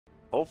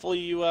Hopefully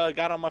you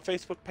got on my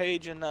Facebook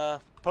page and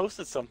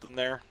posted something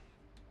there.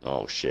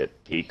 Oh shit,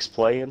 Peak's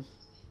playing.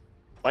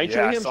 Why ain't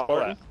Yeah, you I him, saw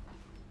Spartan?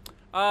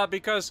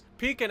 Because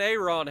Peak and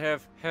Aaron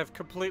have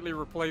completely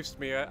replaced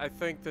me. I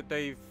think that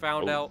they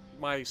found out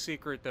my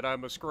secret that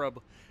I'm a scrub,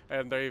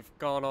 and they've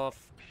gone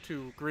off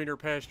to greener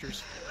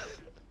pastures.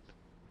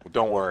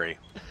 Don't worry.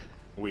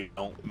 We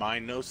don't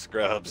mind no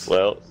scrubs.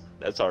 Well,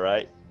 that's all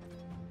right.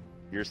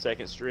 You're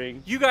second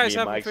string. You guys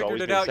Me and haven't Mike's figured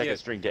always it been out second yet.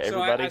 string to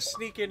So everybody. I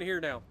sneak in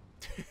here now.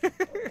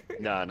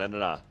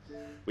 Nah.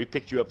 We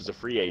picked you up as a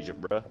free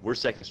agent, bruh. We're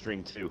second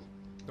string too.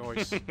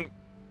 Nice.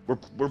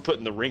 We're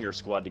putting the ringer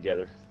squad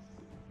together.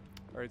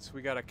 Alright, so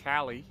we got a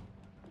Cali.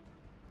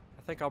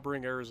 I think I'll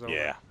bring Arizona.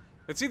 Yeah.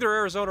 It's either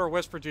Arizona or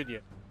West Virginia.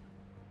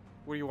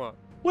 What do you want?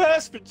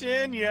 West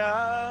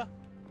Virginia.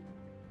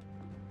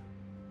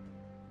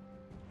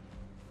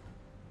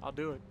 I'll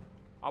do it.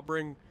 I'll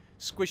bring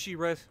squishy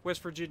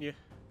West Virginia.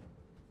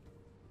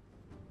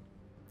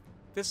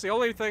 This is the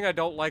only thing I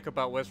don't like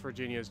about West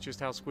Virginia is just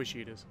how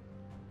squishy it is.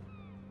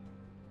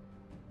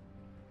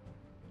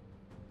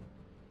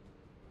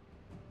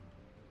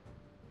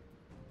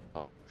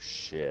 Oh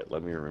shit!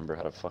 Let me remember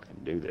how to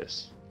fucking do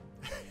this.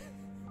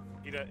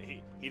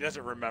 He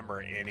doesn't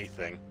remember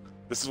anything.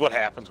 This is what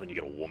happens when you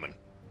get a woman.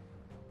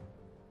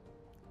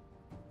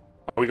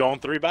 Are we going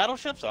 3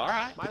 battleships? All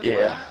right.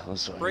 Yeah,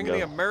 let's Bring go.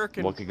 the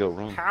American What could go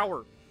wrong?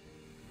 power.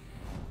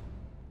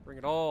 Bring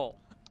it all.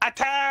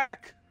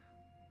 Attack!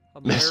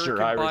 Mr.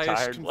 I American bias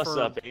retired. What's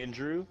confirmed. up,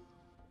 Andrew?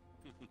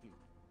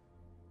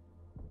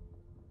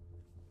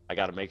 I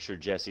gotta make sure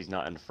Jessie's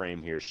not in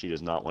frame here. She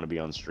does not want to be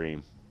on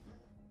stream.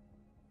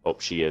 Oh,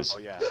 she is. Oh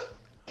yeah.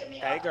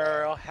 Hey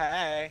girl,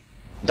 hey.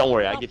 Don't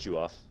worry, I get you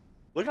off.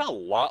 Look at how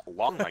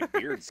long my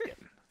beard's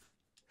getting.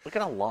 Look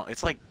at how long.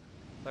 It's like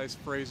Nice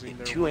phrasing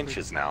there. 2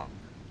 inches now.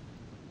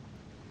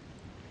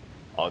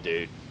 Oh,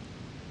 dude,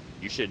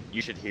 you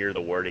should hear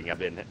the wording I've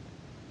been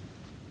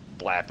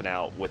blapping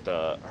out with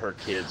her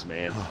kids,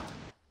 man.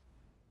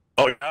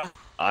 Oh yeah.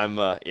 I'm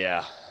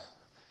yeah.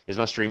 Is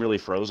my stream really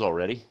froze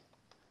already?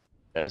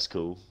 That's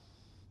cool.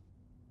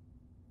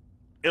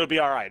 It'll be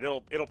all right.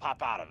 It'll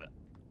pop out of it.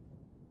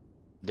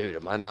 Dude,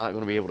 am I not going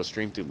to be able to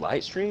stream through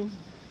Lightstream?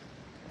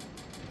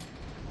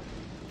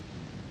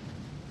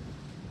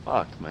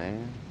 Fuck,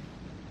 man.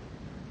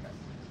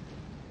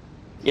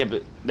 Yeah,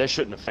 but that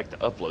shouldn't affect the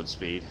upload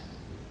speed.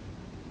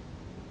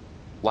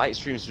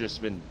 Lightstream's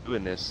just been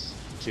doing this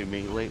to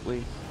me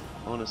lately.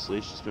 Honestly,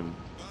 it's just been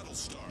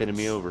hitting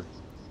me over.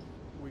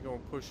 We gonna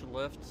push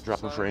left?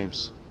 Dropping side,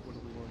 frames. or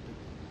What do we want to do?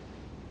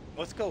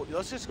 Let's go.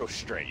 Let's just go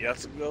straight. Yeah,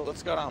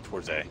 let's go down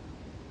towards A.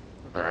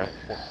 All right.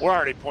 We're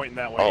already pointing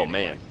that way. Oh anyway.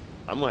 man,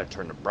 I'm gonna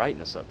turn the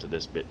brightness up to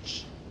this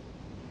bitch.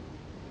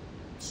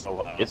 So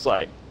loud. It's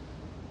like,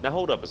 now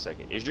hold up a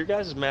second. Is your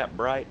guys' map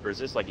bright, or is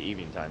this like an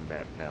evening time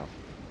map now?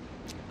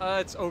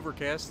 It's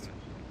overcast.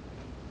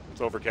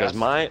 It's overcast.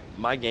 Because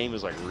my game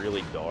is like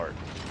really dark.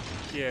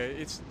 Yeah,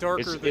 it's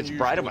darker than It's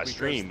bright on my usual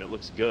stream. because It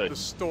looks good. The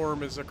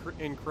storm is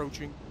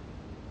encroaching.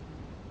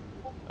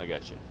 I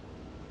got you.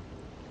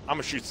 I'm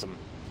gonna shoot some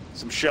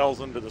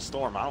shells into the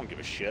storm. I don't give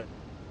a shit.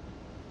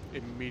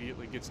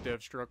 Immediately gets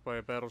dev struck by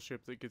a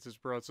battleship that gets its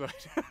broadside.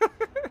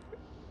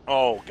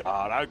 Oh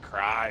god, I'd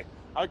cry.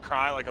 I'd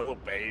cry like a little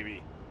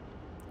baby.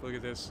 Look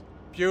at this.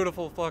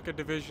 Beautiful fucking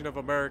division of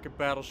American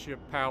battleship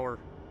power.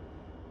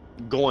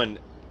 Going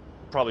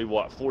probably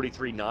what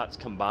 43 knots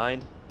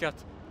combined. Got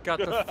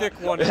the thick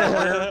one in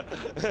the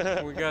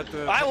rear. We got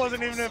the I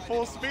wasn't even at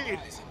full speed.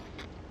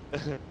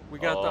 we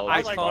got Oh, the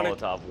this iconic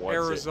Molotov wants it.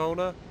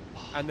 Arizona,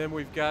 and then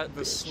we've got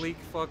the Bitch. sleek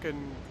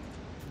fucking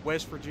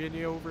West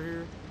Virginia over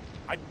here.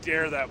 I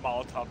dare that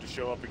Molotov to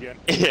show up again.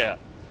 Yeah.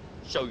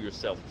 Show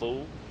yourself,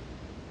 fool.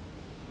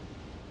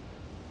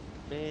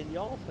 Man,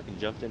 y'all fucking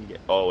jumped in.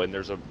 Oh, and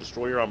there's a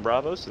destroyer on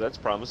Bravo, so that's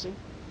promising.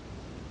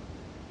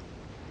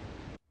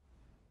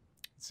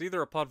 It's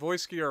either a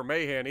Podvoisky or a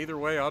Mahan. Either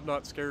way, I'm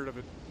not scared of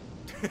it.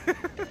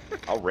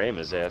 I'll ram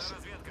his ass.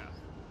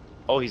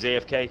 Oh, he's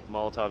AFK.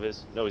 Molotov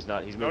is. No, he's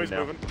not. He's moving No, he's now.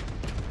 moving.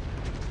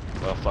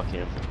 Well, fuck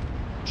him.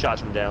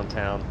 Shots from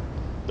downtown.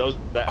 The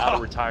out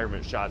of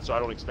retirement shots, so I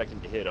don't expect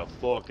him to hit a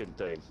fucking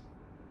thing.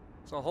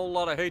 It's a whole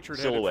lot of hatred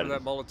headed Silhouette. for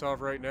that Molotov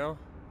right now.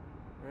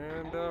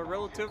 And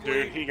relatively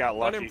Dude, he got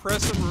lucky.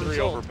 unimpressive 3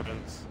 result.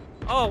 overpins.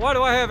 Oh, why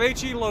do I have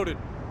HE loaded?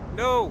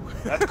 No.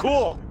 That's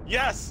cool.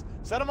 Yes.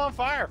 Set him on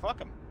fire. Fuck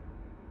him.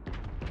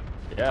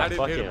 Yeah, I didn't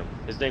fuck hit him.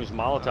 His name's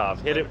Molotov.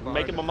 Hit it.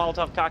 Make him a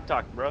Molotov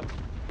cock-talk, bro.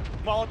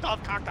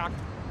 Molotov cock.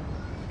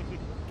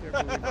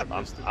 Can't believe I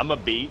missed it. I'm a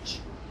beach.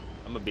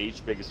 I'm a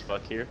beach, big as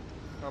fuck here.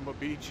 I'm a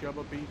beach. I'm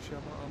a beach.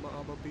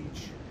 I'm a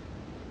beach.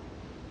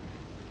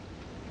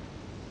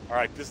 All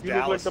right, this You look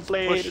like Dallas the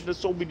play push. into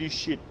so many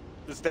shit.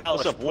 This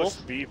Dallas What's up, Wolf?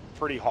 pushed B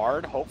pretty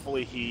hard.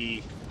 Hopefully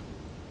he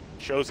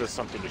shows us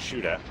something to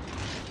shoot at.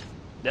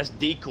 That's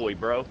Decoy,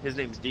 bro. His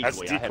name's Decoy.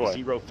 That's I have Decoy.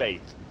 zero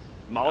faith.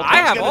 Molotov's I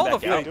have gonna all the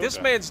back out. faith. This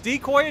man's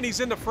decoy and he's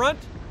in the front.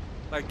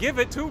 Like, give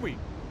it to me.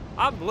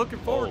 I'm looking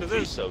forward to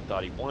this. Fiso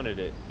thought he wanted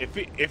it.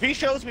 If he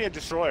shows me a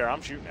destroyer,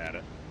 I'm shooting at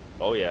it.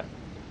 Oh, yeah.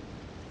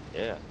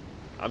 Yeah.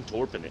 I'm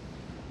torping it.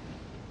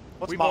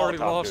 What's We've already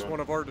Molotov lost doing? one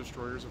of our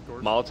destroyers, of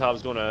course.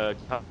 Molotov's gonna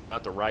come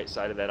out the right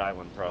side of that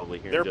island probably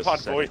here Their in just a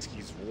second.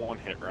 Podvoyski's one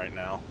hit right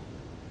now.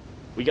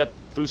 We got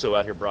Fuso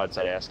out here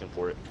broadside asking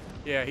for it.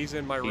 Yeah, he's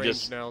in my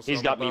range now. So He's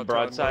I'm got me about to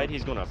broadside. unload.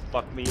 He's gonna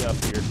fuck me up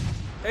here.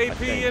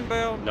 AP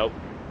inbound. Nope.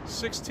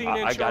 16-inch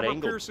I got armor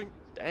angled. piercing.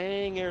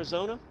 Dang,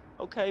 Arizona.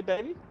 Okay,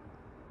 baby.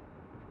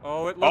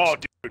 Oh, it looks. Oh,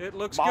 dude. It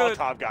looks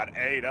Molotov got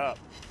ate up.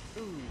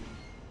 good. Ooh,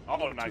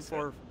 Oh, too nice hit.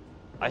 far.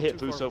 I hit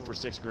Too far Fuso for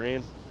 6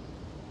 grand.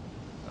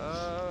 We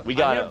We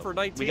got got him for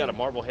 19. we got a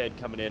Marblehead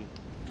coming in.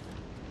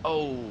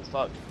 Oh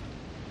fuck!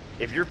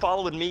 If you're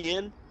following me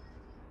in,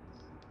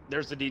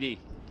 there's the DD.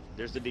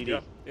 There's the DD.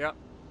 Yep. Yeah.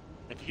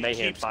 If he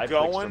Mayhem keeps 5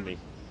 clicks from going, me.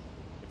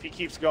 if he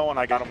keeps going,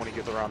 I got him when he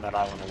gets around that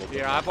island a little bit.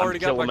 Yeah, more. I've already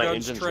got my killing my guns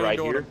engines trained right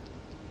on here. him.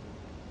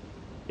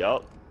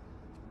 Yup,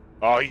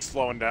 Oh, he's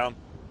slowing down.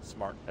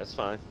 Smart. that's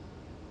fine.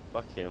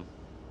 Fuck him.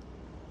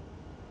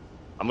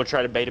 I'm gonna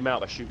try to bait him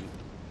out by shooting.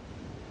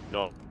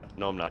 No,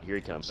 I'm not. Here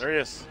he comes. There he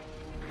is.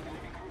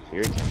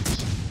 Here he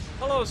comes.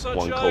 Hello,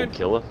 sunshine. One cold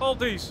killer. Hold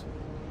these.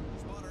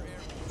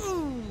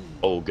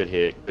 Oh, good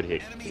hit. Good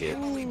hit. Good hit.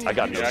 I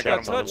got no Yeah, I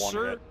got shots him on on touch, one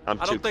sir. hit. I'm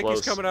I too don't think close.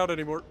 he's coming out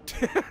anymore.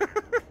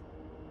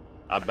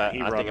 I He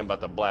think running. I'm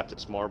about to blap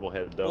this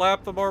Marblehead though.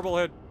 Blap the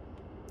Marblehead.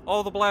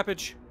 All the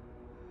blappage.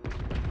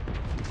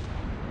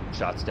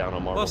 Shots down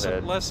on Lesson,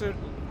 Marblehead.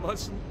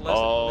 lesson. Let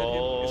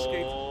him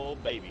escape. Oh,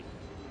 baby.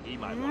 He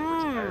might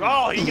want to retire.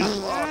 Oh, he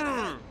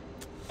got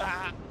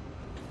rocked.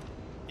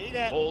 Eat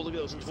that. Oh, look at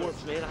those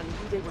torps, man. I knew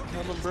they were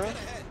coming, bro.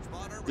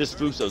 This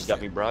Fuso's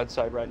got me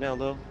broadside right now,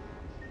 though.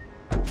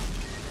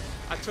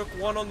 I took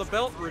one on the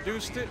belt,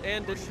 reduced it,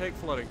 and didn't take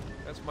flooding.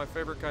 That's my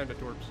favorite kind of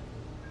torps.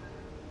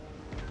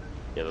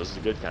 Yeah, those are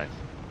the good kind.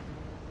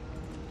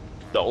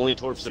 The only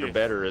torps that are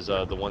better is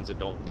the ones that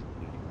don't.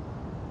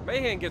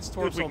 Mahan gets if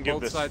torps we on can give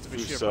both this sides of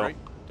his ship, Fuso. right?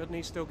 Doesn't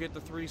he still get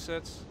the 3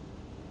 sets?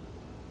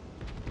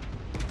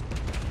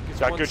 Gets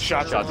Got one good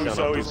shots set on Shots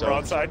down Fuso. on He's Fuso.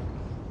 broadside.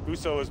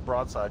 Fuso is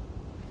broadside.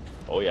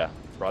 Oh yeah,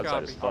 broadside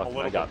Copy. as I'm fuck. a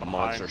little I got bit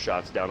monster behind.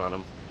 shots down on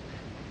him.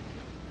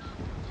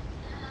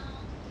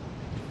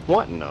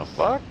 What in the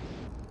fuck?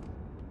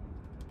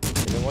 And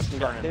then watching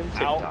Turning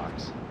goddamn out.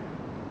 TikToks.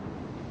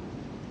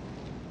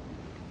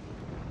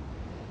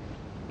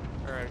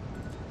 Alright.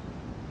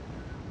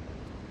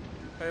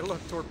 Hey,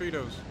 look,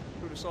 torpedoes.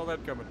 Who'd have saw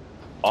that coming?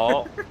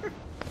 Oh,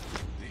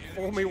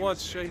 Fool me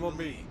once, shame on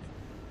me.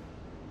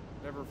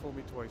 Never fool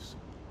me twice.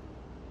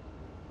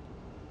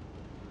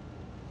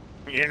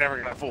 You're never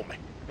gonna fool me.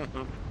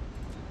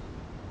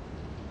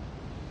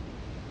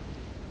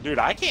 Dude,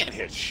 I can't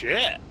hit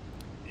shit.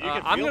 You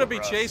can I'm feel gonna the be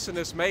rust. chasing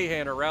this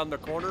Mahan around the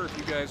corner. If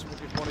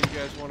one of you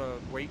guys want to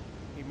wait,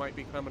 he might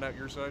be coming out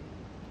your side.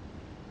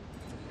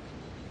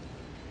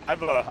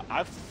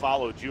 I've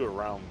followed you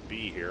around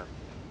B here.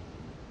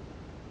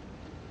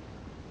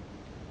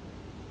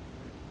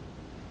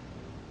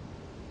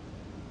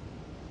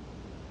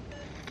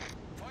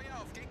 Feuer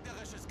auf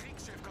gegnerisches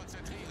Kriegsschiff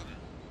konzentrieren.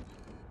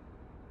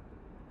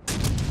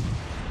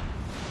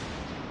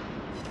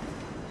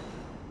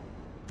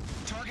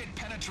 Target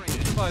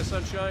penetrated. Goodbye,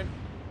 sunshine.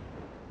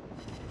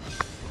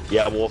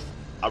 yeah, Wolf.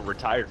 I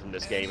retired from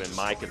this game, and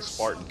Mike and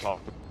Spartan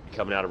talked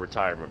coming out of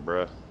retirement,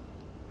 bruh.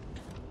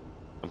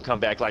 I'm coming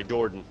back like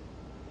Jordan.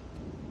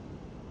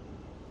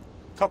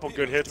 Couple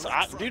good hits.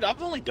 Dude,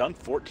 I've only done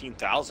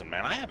 14,000,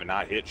 man. I have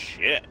not hit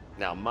shit.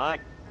 Now,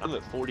 Mike, I'm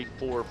at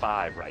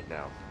 44.5 right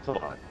now. Come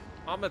on.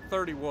 I'm at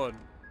 31.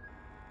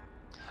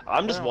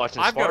 I'm just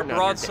watching I've got a Spartan out here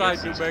broadside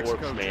dance New these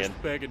Mexico torps, man.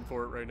 just begging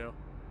for it right now.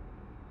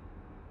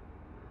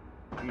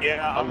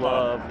 Yeah, I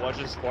love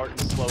watching Spartan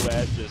slow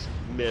ass just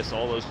miss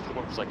all those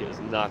torps like it was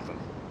nothing.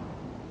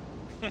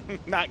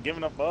 not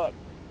giving a fuck.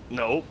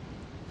 Nope.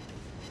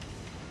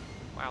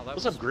 Wow, that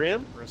What's was up,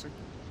 Grim? impressive.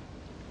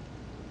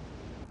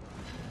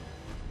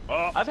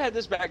 Oh, I've had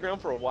this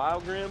background for a while,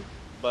 Grim,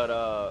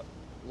 but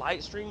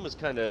Lightstream was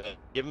kind of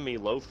giving me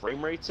low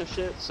frame rates and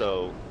shit,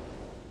 so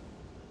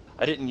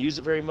I didn't use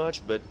it very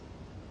much, but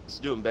it's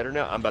doing better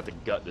now. I'm about to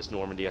gut this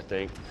Normandy, I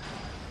think.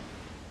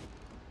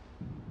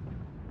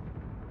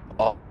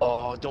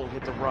 Oh, don't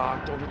hit the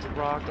rock. Don't hit the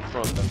rock. The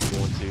front gun's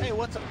going to. hey,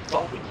 what's up,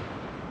 Fuck. Colby?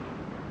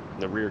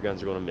 The rear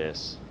guns are going to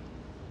miss.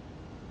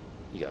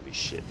 You gotta be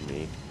shitting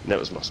me. And that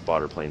was my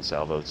spotter playing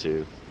salvo,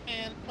 too.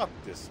 Man, fuck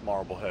this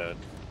Marblehead.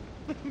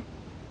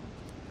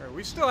 Alright,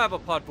 we still have a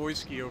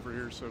Podvoyski over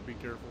here, so be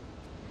careful.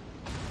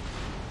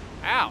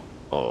 Ow!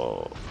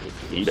 Oh,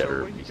 he So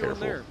better what are be you doing careful.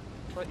 there?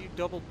 I thought you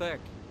doubled back.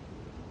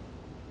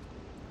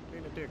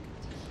 Being a dick.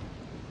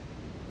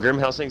 Grim,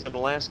 how's things in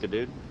Alaska,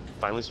 dude?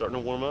 Finally starting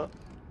to warm up?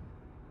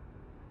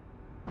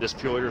 This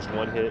Pioiter's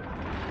one hit.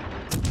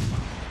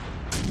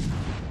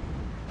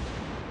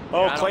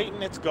 Oh, Yeah, I don't-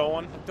 Clayton, it's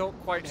going. I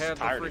don't quite Just have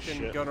the tired of freaking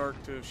shit. gun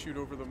arc to shoot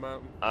over the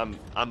mountain.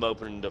 I'm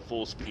opening to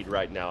full speed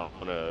right now.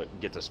 I'm gonna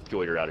get this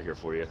Pioiter out of here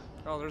for you.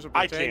 Oh, there's a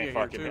I Britannia can't here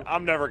fucking. too.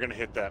 I'm never gonna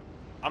hit that.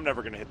 I'm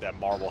never gonna hit that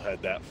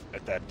Marblehead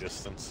at that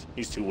distance.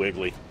 He's too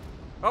wiggly.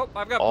 Oh,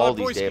 I've got All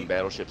these Podvoyski. damn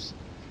battleships.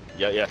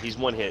 Yeah, he's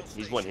one hit.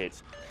 He's one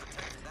hit.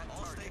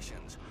 All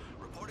stations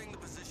reporting the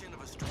position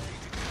of a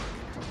strategic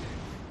target.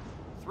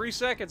 3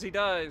 seconds, he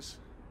dies.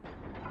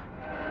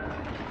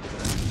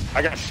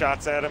 I got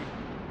shots at him.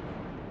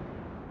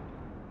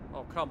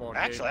 Oh, come on,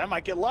 Actually, Gabe. I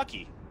might get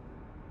lucky.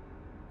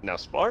 Now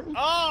Spartan.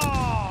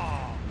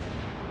 Oh!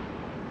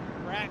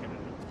 Cracking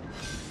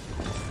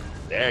it.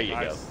 There you go.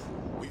 Nice.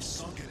 We've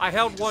sunk it. I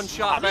held one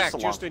shot I'm back just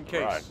just along in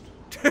for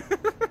the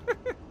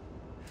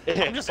case.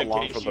 I'm just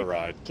along for the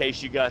ride. In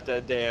case you got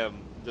that damn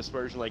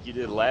dispersion like you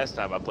did last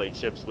time I played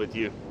ships with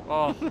you.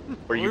 Oh,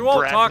 Where we you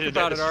won't talk bracketed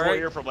about that it, all right?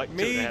 destroyer from like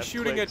Me 2.5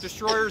 shooting at clicks.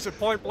 destroyers at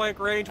point-blank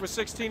range with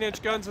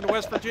 16-inch guns in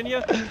West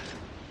Virginia.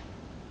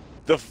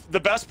 The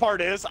best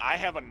part is I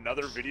have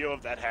another video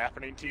of that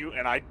happening to you,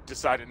 and I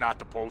decided not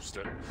to post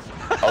it.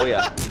 Oh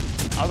yeah.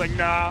 I was like,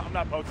 nah, I'm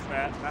not posting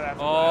that. Not after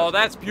Oh, that.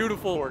 that's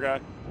beautiful. Poor guy.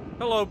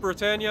 Hello,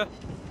 Britannia.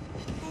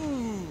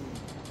 Ooh.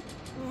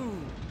 Ooh.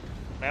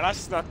 Man, I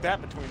snuck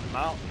that between the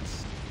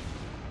mountains.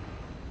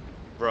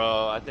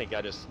 Bro, I think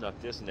I just snuck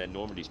this in that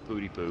Normandy's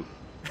pooty poo.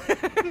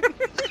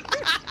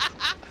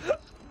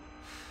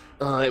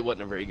 It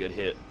wasn't a very good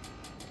hit.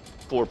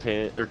 2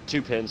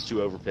 pins,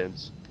 2 over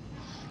pins.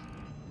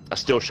 I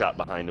still shot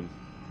behind him.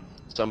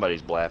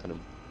 Somebody's blapping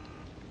him.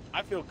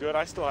 I feel good.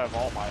 I still have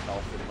all my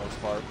health for the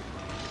most part.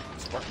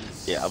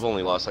 Spartan's, Yeah, I've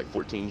only lost like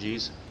 14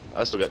 G's.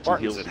 I still got 2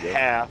 Spartan's heals at to go.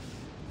 half.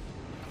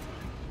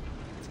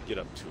 Let's get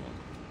up to him.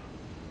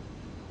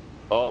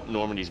 Oh,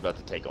 Normandy's about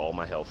to take all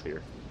my health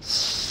here.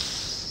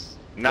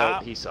 Nah.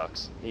 Nope, he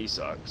sucks. He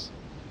sucks.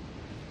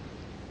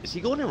 Is he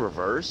going in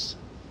reverse?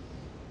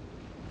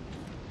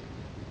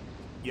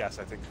 Yes,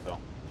 I think so.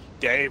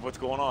 Dave, what's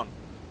going on?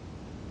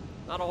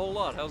 Not a whole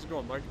lot. How's it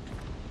going, Mike?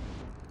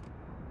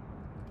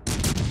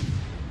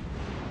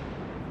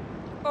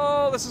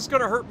 Oh, this is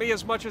gonna hurt me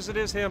as much as it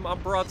is him. I'm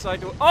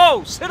broadside to it.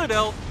 Oh,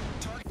 Citadel!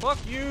 Fuck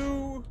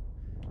you!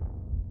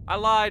 I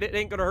lied. It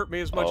ain't gonna hurt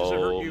me as much as it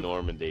hurt you.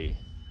 Normandy.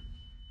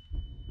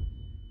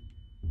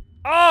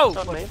 Oh,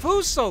 What's up, man?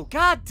 Fuso!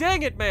 God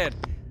dang it, man!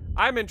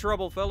 I'm in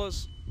trouble,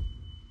 fellas.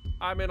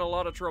 I'm in a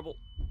lot of trouble.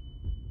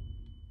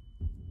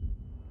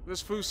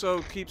 This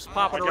Fuso keeps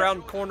popping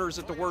around corners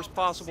at the worst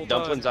possible time.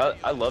 Dumplings,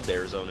 I loved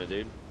Arizona,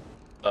 dude.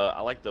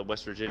 I like the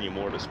West Virginia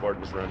more. The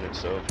Spartans running,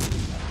 so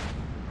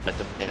let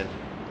the man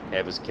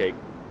have his cake.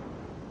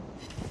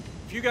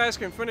 If you guys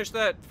can finish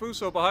that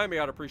Fuso behind me,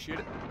 I'd appreciate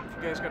it.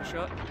 If you guys got a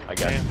shot. I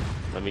got it.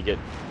 Let me get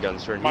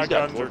guns turned. My He's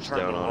got guns are torches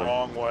turning down the on him.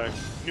 wrong way.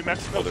 New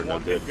Mexico's they're no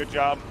one good. good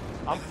job.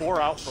 I'm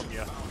 4 out from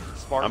you,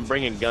 Spartan. I'm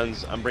bringing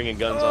guns. I'm bringing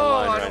guns Oh,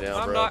 online right now,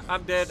 I'm bro. not.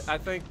 I'm dead. I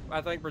think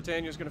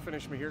Britannia's gonna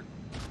finish me here.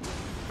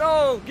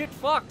 No, get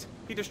fucked.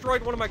 He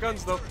destroyed one of my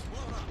guns though.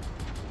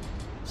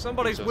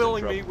 Somebody's Fuso's in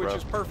willing me, trouble, which bro.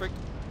 is perfect.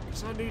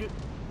 Because I need it.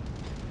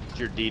 It's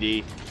your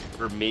DD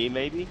for me,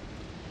 maybe.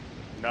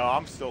 No,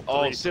 I'm still 3.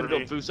 Oh, Citadel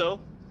Fuso.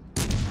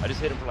 I just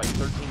hit him for like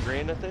 13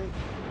 grand, I think.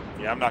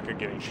 Yeah, I'm not gonna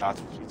get any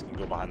shots. He's gonna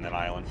go behind that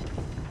island.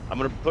 I'm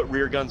gonna put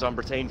rear guns on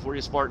Britain for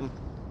you, Spartan.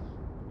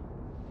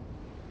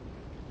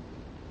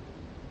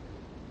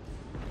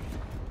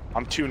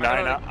 I'm 2-9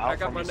 out I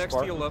got from my you, next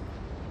Spartan. heal up.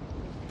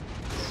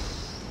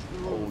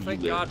 Oh, Ooh, you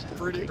thank lived. God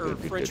Okay, good, good,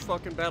 French good.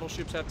 fucking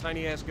battleships have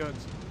tiny ass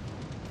guns.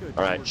 Good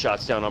All right, Lord.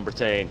 shots down on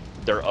Britain.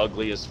 They're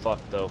ugly as fuck,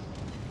 though.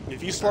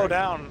 If you slow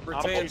down, I'm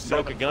Britain 2-7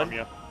 broke a gun. from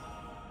you.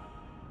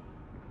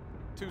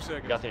 2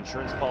 seconds. Got the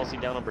insurance policy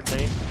down on Britain.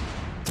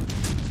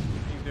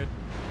 He's dead.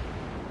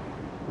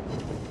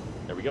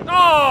 There we go.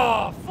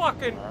 Oh,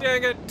 fucking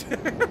dang it.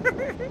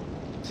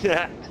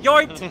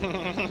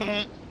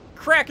 Yoink!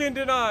 Kraken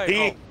denied.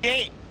 He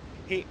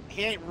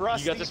ain't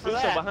rusty You got this for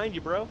Fuso that. behind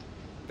you, bro.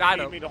 I You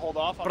know. need me to hold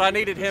off on But I you?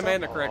 needed him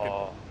and the Kraken.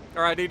 Oh,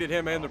 Or I needed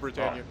him and the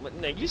Britannia.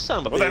 Now, you son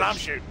of a Well, bitch. then I'm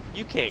shooting.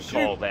 You can't Shoot.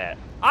 call that.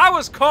 I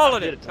was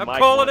calling I did it. to I'm Mike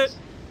calling once. it.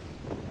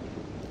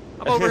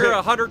 I'm over here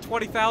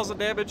 120,000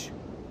 damage.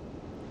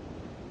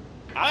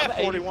 I have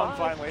I'm 41 85.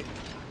 finally.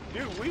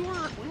 Dude, we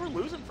were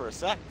losing for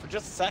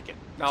just a second.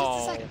 No,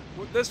 Just a second.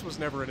 this was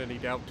never in any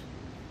doubt.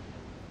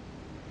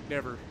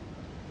 Never.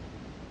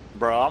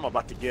 Bro, I'm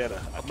about to get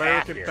a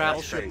American here.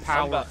 battleship That's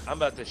power. I'm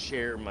about to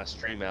share my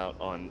stream out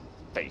on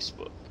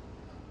Facebook.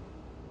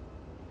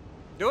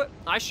 Do it.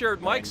 I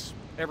shared Mike's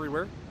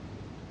everywhere.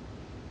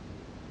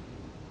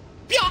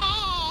 crazy.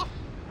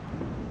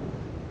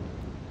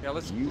 Yeah,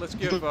 let's You-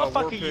 give the fuck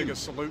are Warpig you? a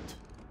salute.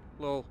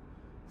 Little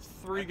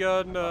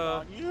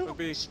 3-gun you. would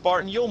be.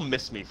 Spartan, you'll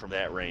miss me from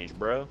that range,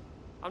 bro.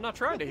 I'm not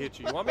trying to hit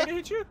you. You want me to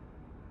hit you?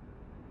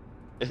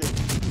 I Look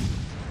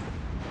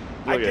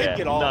at did that.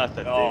 get all.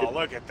 Nothing, oh, dude.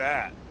 look at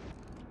that.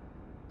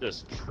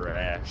 Just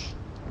trash.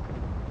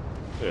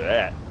 Look at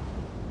that.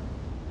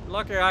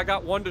 Lucky I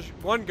got one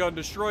gun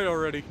destroyed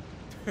already.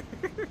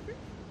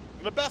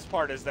 The best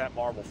part is that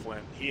Marble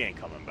Flint. He ain't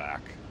coming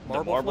back.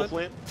 The marble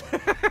flint?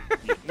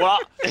 Well,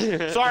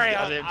 sorry,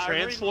 Goddamn I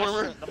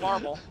transformer. the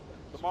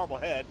marble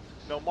head.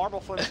 No, Marble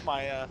Flint's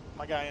my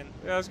my guy in.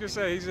 Yeah, I was gonna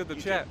say he's in the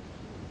chat.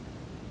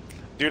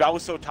 Dude, I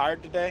was so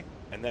tired today,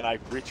 and then I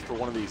reached for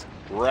one of these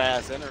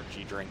Raz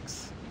energy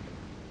drinks.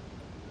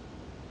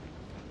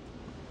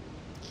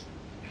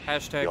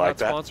 Hashtag You not like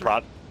that?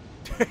 sponsored.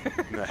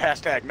 No,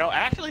 hashtag no.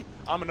 Actually,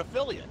 I'm an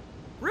affiliate.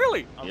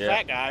 Really? I'm Yeah. a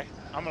fat guy.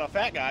 I'm a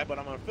fat guy, but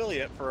I'm an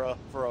affiliate for a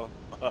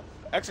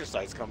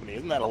exercise company.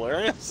 Isn't that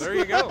hilarious? There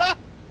you go.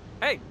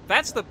 Hey,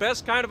 that's the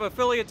best kind of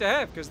affiliate to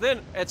have, because then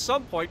at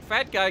some point,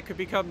 fat guy could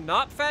become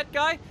not fat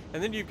guy,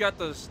 and then you've got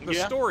the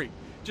Yeah. story.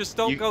 Just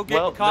don't go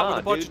get caught with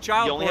a bunch of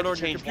child You only porn have on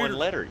to your change computer. one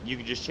letter. You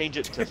can just change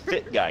it to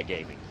Fit Guy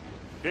Gaming.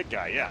 Big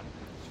guy, yeah.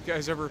 You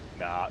guys ever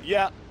Nah,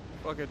 yeah.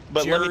 fucking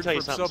But Jared let me tell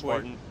you from something, Subway?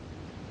 Spartan.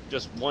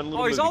 Just one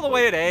little. Oh, he's movie all the quote.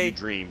 way at A. You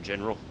dream,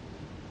 General.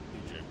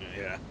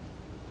 Yeah.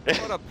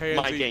 What a pansy.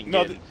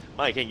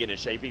 Mike ain't getting in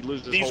shape. He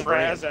loses his These whole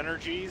brand. Raz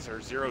Energies are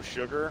zero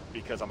sugar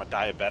because I'm a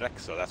diabetic,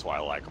 so that's why I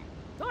like them.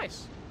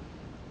 Nice.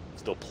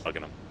 Still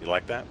plugging them. You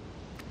like that?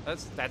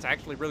 That's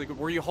actually really good.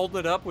 Were you holding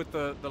it up with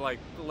the like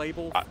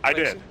label? I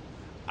did. facing?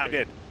 I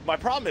did. My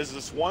problem is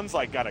this one's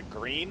like got a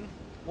green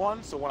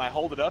one, so when I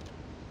hold it up,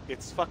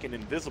 it's fucking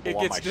invisible It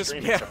on gets my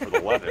stream yeah. except for the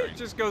leathering. It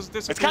just goes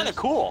disappears. It's kind of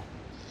cool.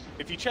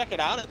 If you check it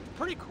out, it's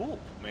pretty cool,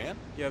 man.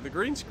 Yeah, the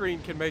green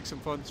screen can make some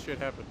fun shit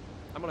happen.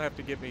 I'm gonna have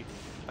to get me.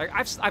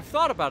 I've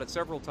thought about it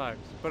several times,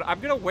 but I'm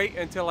gonna wait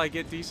until I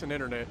get decent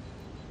internet,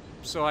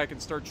 so I can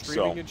start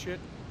streaming and shit.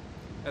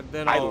 And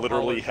then I I'll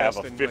literally have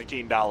a invest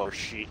in, $15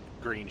 sheet,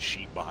 green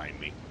sheet behind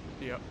me.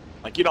 Yeah.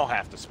 Like you don't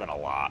have to spend a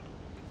lot,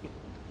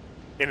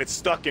 and it's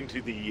stuck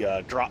into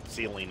the drop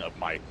ceiling of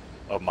my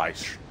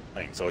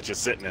thing, so it's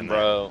just sitting in there.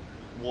 Bro,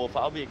 Wolf,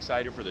 I'll be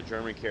excited for the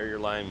German carrier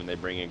line when they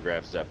bring in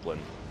Graf Zeppelin.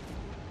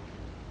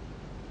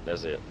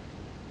 That's it.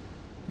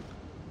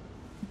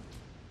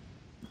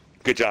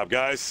 Good job,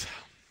 guys.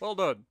 Well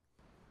done.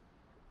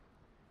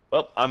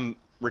 Well, I'm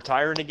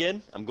retiring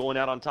again. I'm going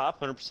out on top,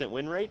 100%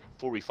 win rate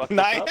before we fuck this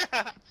Nice.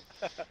 up.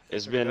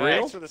 It's been Nice. real.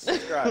 Thanks for the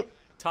subscribe.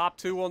 Top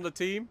 2 on the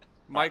team.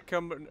 Mike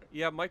coming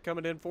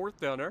in 4th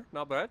down there.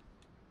 Not bad.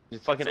 You're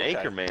fucking It's okay.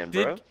 anchor man,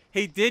 bro.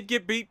 He did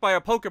get beat by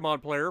a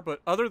Pokemon player,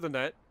 but other than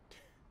that,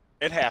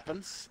 It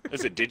happens.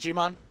 Is it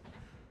Digimon?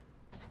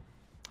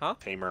 Huh?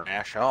 Tamer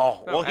Ash.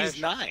 Oh, No, well, he's Ash.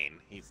 9.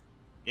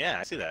 Yeah,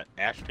 I see that.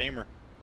 Ash Tamer.